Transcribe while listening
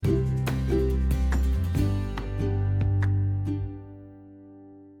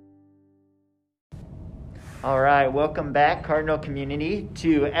All right, welcome back, Cardinal community,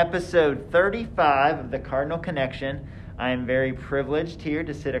 to episode 35 of the Cardinal Connection. I am very privileged here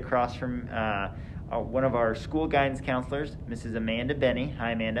to sit across from one of our school guidance counselors, Mrs. Amanda Benny.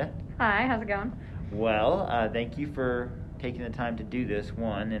 Hi, Amanda. Hi, how's it going? Well, thank you for taking the time to do this,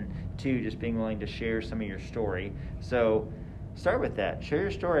 one, and two, just being willing to share some of your story. So, start with that. Share your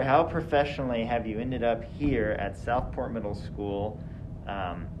story. How professionally have you ended up here at Southport Middle School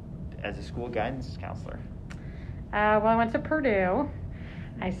as a school guidance counselor? Well, I went to Purdue.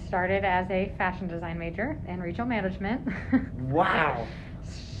 I started as a fashion design major in regional management. Wow.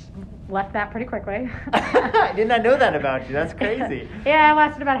 Left that pretty quickly. I did not know that about you. That's crazy. Yeah, I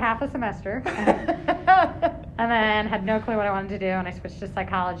lasted about half a semester. And then had no clue what I wanted to do, and I switched to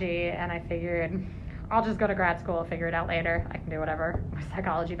psychology, and I figured I'll just go to grad school, figure it out later. I can do whatever. My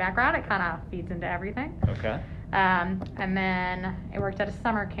psychology background, it kind of feeds into everything. Okay. And then I worked at a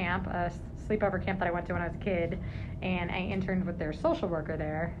summer camp, a sleepover camp that I went to when I was a kid, and I interned with their social worker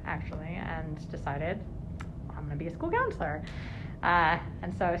there, actually, and decided I'm going to be a school counselor.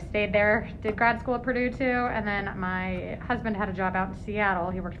 And so I stayed there, did grad school at Purdue too, and then my husband had a job out in Seattle.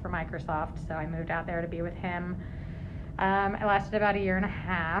 He worked for Microsoft, so I moved out there to be with him. It lasted about a year and a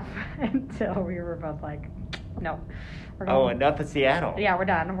half until we were both like, no. We're going enough of Seattle. Yeah, we're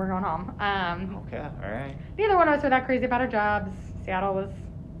done. We're going home. Okay, all right. Neither one of us were that crazy about our jobs. Seattle was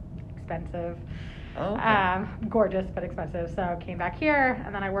expensive. Oh, okay. Gorgeous, but expensive. So came back here,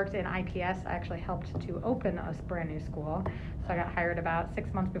 and then I worked in IPS. I actually helped to open a brand new school. So I got hired about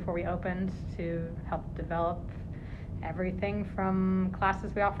 6 months before we opened to help develop everything from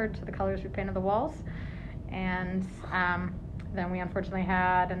classes we offered to the colors we painted the walls. And then we unfortunately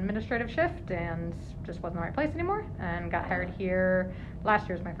had an administrative shift and just wasn't the right place anymore, and got hired here. Last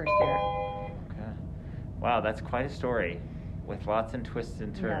year was my first year. Okay. Wow, that's quite a story with lots of twists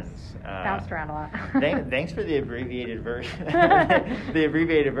and turns. Yes. Bounced around a lot. Thanks for the abbreviated version.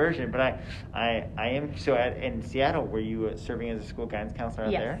 But I am so in Seattle. Were you serving as a school guidance counselor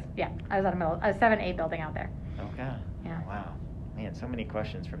out there? Yeah, I was at a 7-8 building out there. Okay. Yeah. Wow, man, so many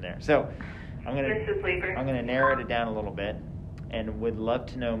questions from there. So I'm gonna narrow it down a little bit, and would love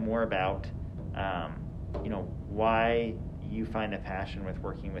to know more about, why you find a passion with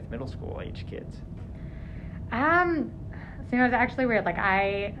working with middle school age kids. So it was actually weird. Like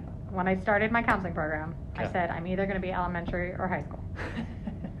when I started my counseling program, Yeah. I said I'm either going to be elementary or high school.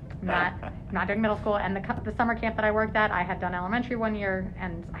 not doing middle school. And the summer camp that I worked at, I had done elementary one year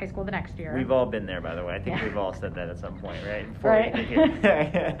and high school the next year. We've all been there, by the way. I think we've all said that at some point, right?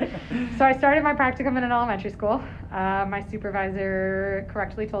 Right. So I started my practicum in an elementary school. My supervisor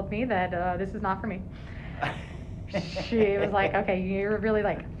correctly told me that this is not for me. She was like, okay, you're really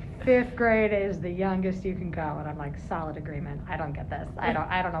like 5th grade is the youngest you can go, and I'm like, solid agreement. I don't get this. I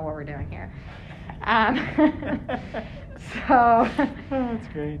don't know what we're doing here. So that's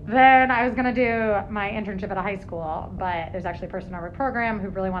great. Then I was gonna do my internship at a high school, but there's actually a person in our program who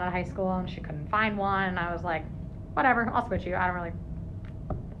really wanted a high school, and she couldn't find one. And I was like, whatever, I'll switch you. I don't really.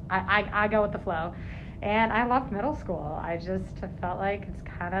 I go with the flow, and I loved middle school. I just felt like it's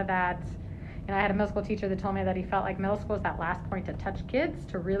kind of that. I had a middle school teacher that told me that he felt like middle school is that last point to touch kids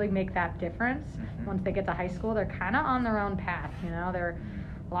to really make that difference. Mm-hmm. Once they get to high school, they're kind of on their own path. They're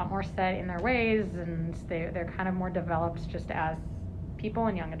a lot more set in their ways, and they're kind of more developed just as people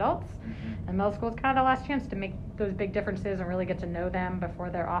and young adults. Mm-hmm. And middle school is kind of the last chance to make those big differences and really get to know them before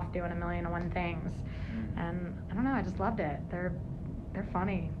they're off doing 1,000,001 things. Mm-hmm. And I don't know, I just loved it. They're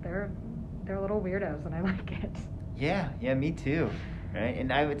funny. They're little weirdos, and I like it. Yeah, me too. Right,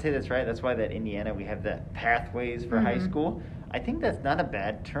 and I would say that's right. That's why that Indiana we have the pathways for high school. I think that's not a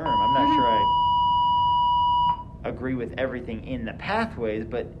bad term. I'm not sure I agree with everything in the pathways,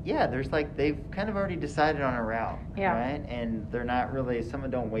 but yeah, there's like they've kind of already decided on a route, right? And they're not really. Some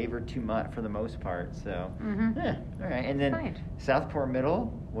don't waver too much for the most part. So yeah, all right. And then Southport Middle.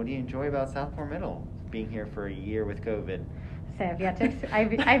 What do you enjoy about Southport Middle? Being here for a year with COVID. So I've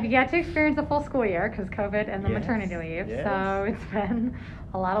yet to experience a full school year because COVID and the maternity leave. Yes. So it's been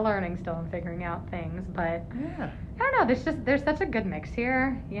a lot of learning still and figuring out things. But I don't know. There's such a good mix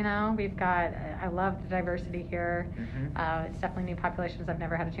here. We've got. I love the diversity here. Mm-hmm. It's definitely new populations I've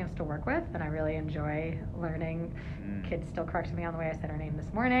never had a chance to work with, and I really enjoy learning. Kids still correcting me on the way I said her name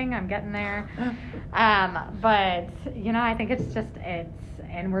this morning. I'm getting there. But I think it's.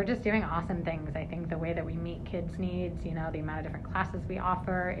 And we're just doing awesome things. I think the way that we meet kids' needs, the amount of different classes we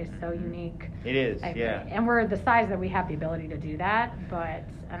offer is so unique. It is, yeah. And we're the size that we have the ability to do that.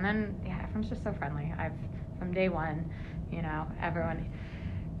 And then everyone's just so friendly. From day one, everyone,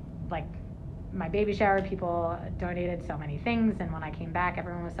 like, my baby shower, people donated so many things, and when I came back,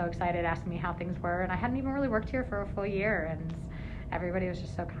 everyone was so excited, asking me how things were, and I hadn't even really worked here for a full year, and everybody was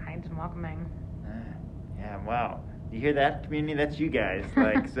just so kind and welcoming. Yeah, wow. You hear that, community? That's you guys.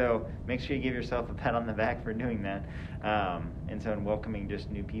 Like, so make sure you give yourself a pat on the back for doing that, and so in welcoming just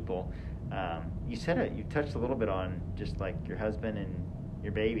new people. You said it. You touched a little bit on just like your husband and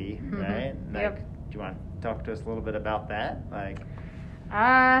your baby, right? Like, Yep. Do you want to talk to us a little bit about that? Like,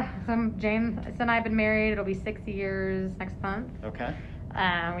 So James and I have been married. It'll be 6 years next month. okay.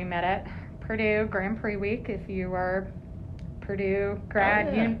 We met at Purdue Grand Prix Week. If you were Purdue grad,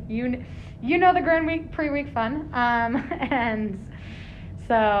 Oh, yeah. you know the Grand Prix Week fun. And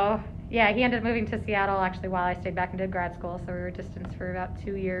so yeah, he ended up moving to Seattle actually while I stayed back and did grad school. So we were distanced for about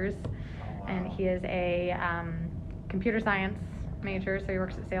 2 years. Oh, wow. And he is a computer science major, so he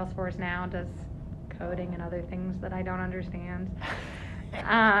works at Salesforce now, does coding and other things that I don't understand.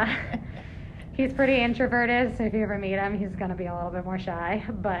 He's pretty introverted, so if you ever meet him, he's going to be a little bit more shy.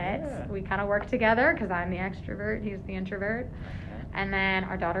 But Yeah. we kind of work together because I'm the extrovert, he's the introvert. Okay. And then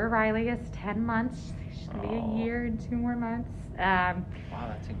our daughter Riley is 10 months. She's going to be Aw. a year and 2 more months. Wow,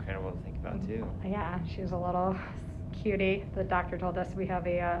 that's incredible to think about too. Yeah, she's a little cutie. The doctor told us we have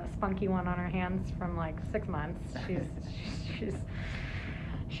a spunky one on our hands from like 6 months.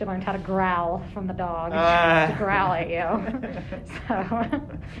 She learned how to growl from the dog. To growl at you. So.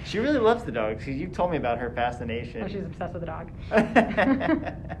 She really loves the dogs. You've told me about her fascination. Oh, she's obsessed with the dog.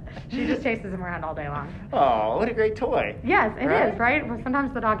 She just chases him around all day long. Oh, what a great toy. Yes, it Right? is, right? Well,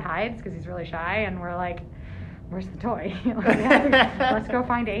 sometimes the dog hides because he's really shy, and we're like, where's the toy? Let's go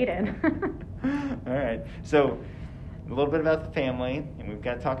find Aiden. All right. So, a little bit about the family, and we've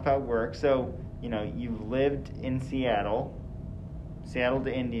got to talk about work. So, you've lived in Seattle. Seattle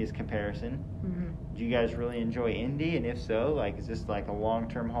to Indy's comparison. Mhm. Do you guys really enjoy Indy? And if so, like, is this like a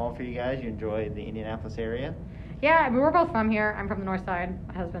long-term haul for you guys? You enjoy the Indianapolis area? Yeah, I mean, we're both from here. I'm from the north side.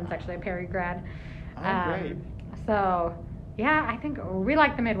 My husband's actually a Perry grad. Oh, great. So, yeah, I think we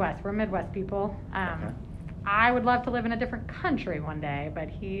like the Midwest. We're Midwest people. Okay. I would love to live in a different country one day, but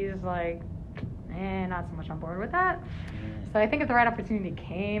he's like, not so much on board with that. So I think if the right opportunity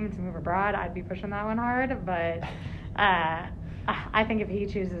came to move abroad, I'd be pushing that one hard. But I think if he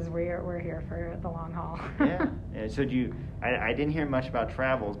chooses, we're here for the long haul. Yeah. So I didn't hear much about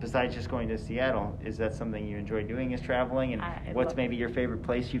travels besides just going to Seattle. Is that something you enjoy doing, is traveling? And what's maybe your favorite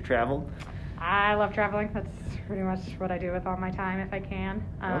place you've traveled? I love traveling. That's pretty much what I do with all my time if I can.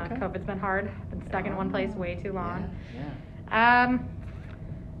 Okay. COVID's been hard. Been stuck in one place way too long. Yeah.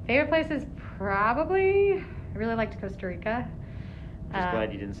 Favorite place is probably, I really liked Costa Rica. Just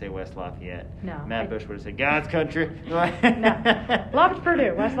glad you didn't say West Lafayette. No. Matt Bush would have said God's country. No. Loved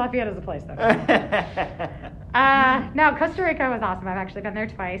Purdue. West Lafayette is a place, though. No, Costa Rica was awesome. I've actually been there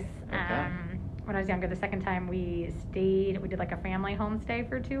twice. Okay. When I was younger, the second time we did like a family homestay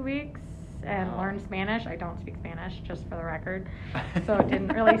for 2 weeks and Oh. learned Spanish. I don't speak Spanish, just for the record. So it didn't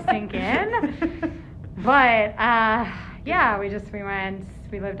really sink in. But, yeah, we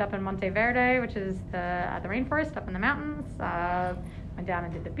lived up in Monteverde, which is the rainforest up in the mountains. Went down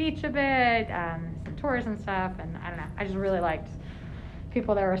and did the beach a bit, some tours and stuff, and I don't know. I just really liked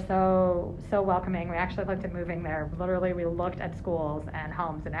people that were so welcoming. We actually looked at moving there. Literally, we looked at schools and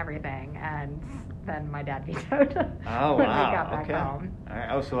homes and everything, and then my dad vetoed Oh, when wow. we got back Okay. home. All right.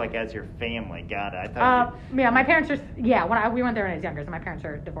 Oh, so like as your family. Got it. I thought Yeah, my parents are, when we went there when I was younger, so my parents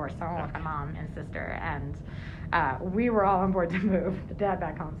are divorced, so I went with my mom and sister, and we were all on board to move. The dad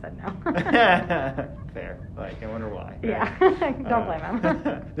back home said no. Fair. Like, I wonder why. Yeah. Don't blame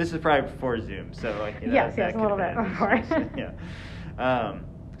him. This is probably before Zoom, so like. Yes, that a little could've bit been before. interesting. Yeah.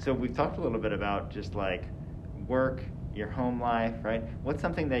 So we've talked a little bit about just like work, your home life, right? What's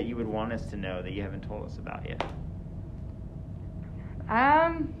something that you would want us to know that you haven't told us about yet?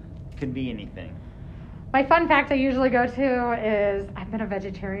 Could be anything. My fun fact I usually go to is I've been a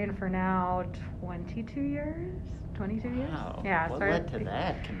vegetarian for now 22 years. 22 years? Wow. Yeah. What started- led to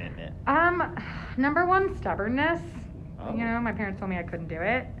that commitment? Number one, stubbornness. Oh. My parents told me I couldn't do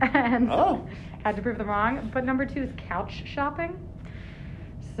it, and Oh. had to prove them wrong. But number two is couch shopping.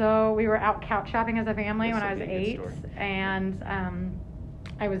 So we were out couch shopping as a family when I was This'll be a 8, good story. and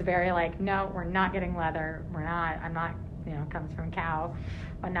I was very like, no, we're not getting leather. I'm not, comes from cow,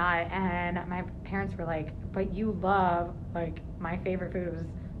 but not. And my parents were like, but you love, like, my favorite food was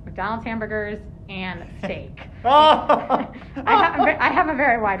McDonald's hamburgers and steak. Oh! I have a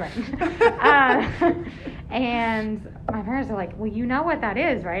very wide range. And my parents are like, well, you know what that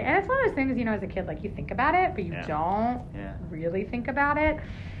is, right? And it's one of those things, as a kid, like, you think about it, but you Yeah. don't Yeah. really think about it.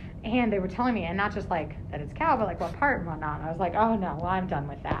 And they were telling me, and not just like that it's cow, but like what part and whatnot. And I was like, oh no, well, I'm done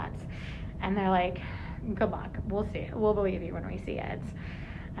with that. And they're like, good luck. We'll see it. We'll believe you when we see it.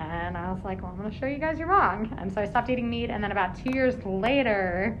 And I was like, well, I'm going to show you guys you're wrong. And so I stopped eating meat. And then about 2 years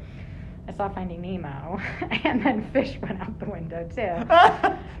later, I saw Finding Nemo. And then fish went out the window, too.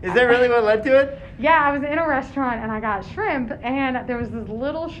 Is that really what led to it? Yeah, I was in a restaurant and I got shrimp. And there was this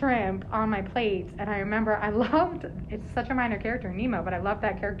little shrimp on my plate. And I remember it's such a minor character in Nemo, but I loved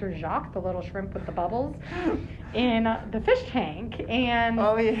that character Jacques, the little shrimp with the bubbles, in the fish tank. And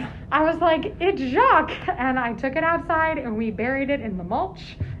oh, yeah. I was like, it's Jacques. And I took it outside and we buried it in the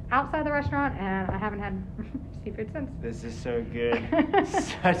mulch outside the restaurant. And I haven't had seafood since. This is so good.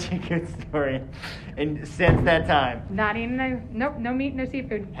 Such a good story. And since that time, Not eating no meat, no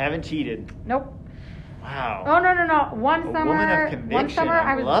seafood. haven't cheated. One Wow. Oh, no. One A summer, woman of conviction.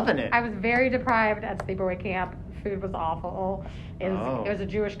 I'm loving it. I was very deprived at sleepaway camp. Food was awful. It was a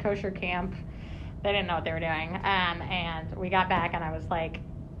Jewish kosher camp. They didn't know what they were doing. And we got back and I was like,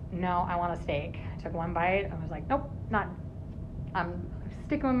 no, I want a steak. I took one bite. I was like, nope, I'm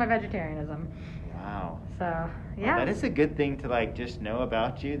sticking with my vegetarianism. Wow. So, Well, yeah. that is a good thing to like just know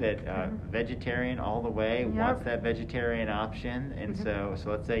about you, that vegetarian all the way, Yep. wants that vegetarian option. And Mhm.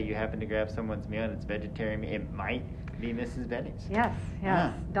 so let's say you happen to grab someone's meal and it's vegetarian, it might be Mrs. Benny's. Yes.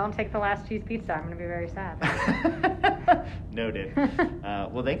 Yeah. Don't take the last cheese pizza. I'm going to be very sad. Noted.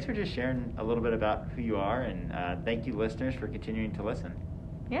 Well, thanks for just sharing a little bit about who you are, and thank you, listeners, for continuing to listen.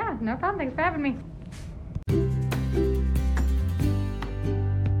 Yeah, no problem. Thanks for having me.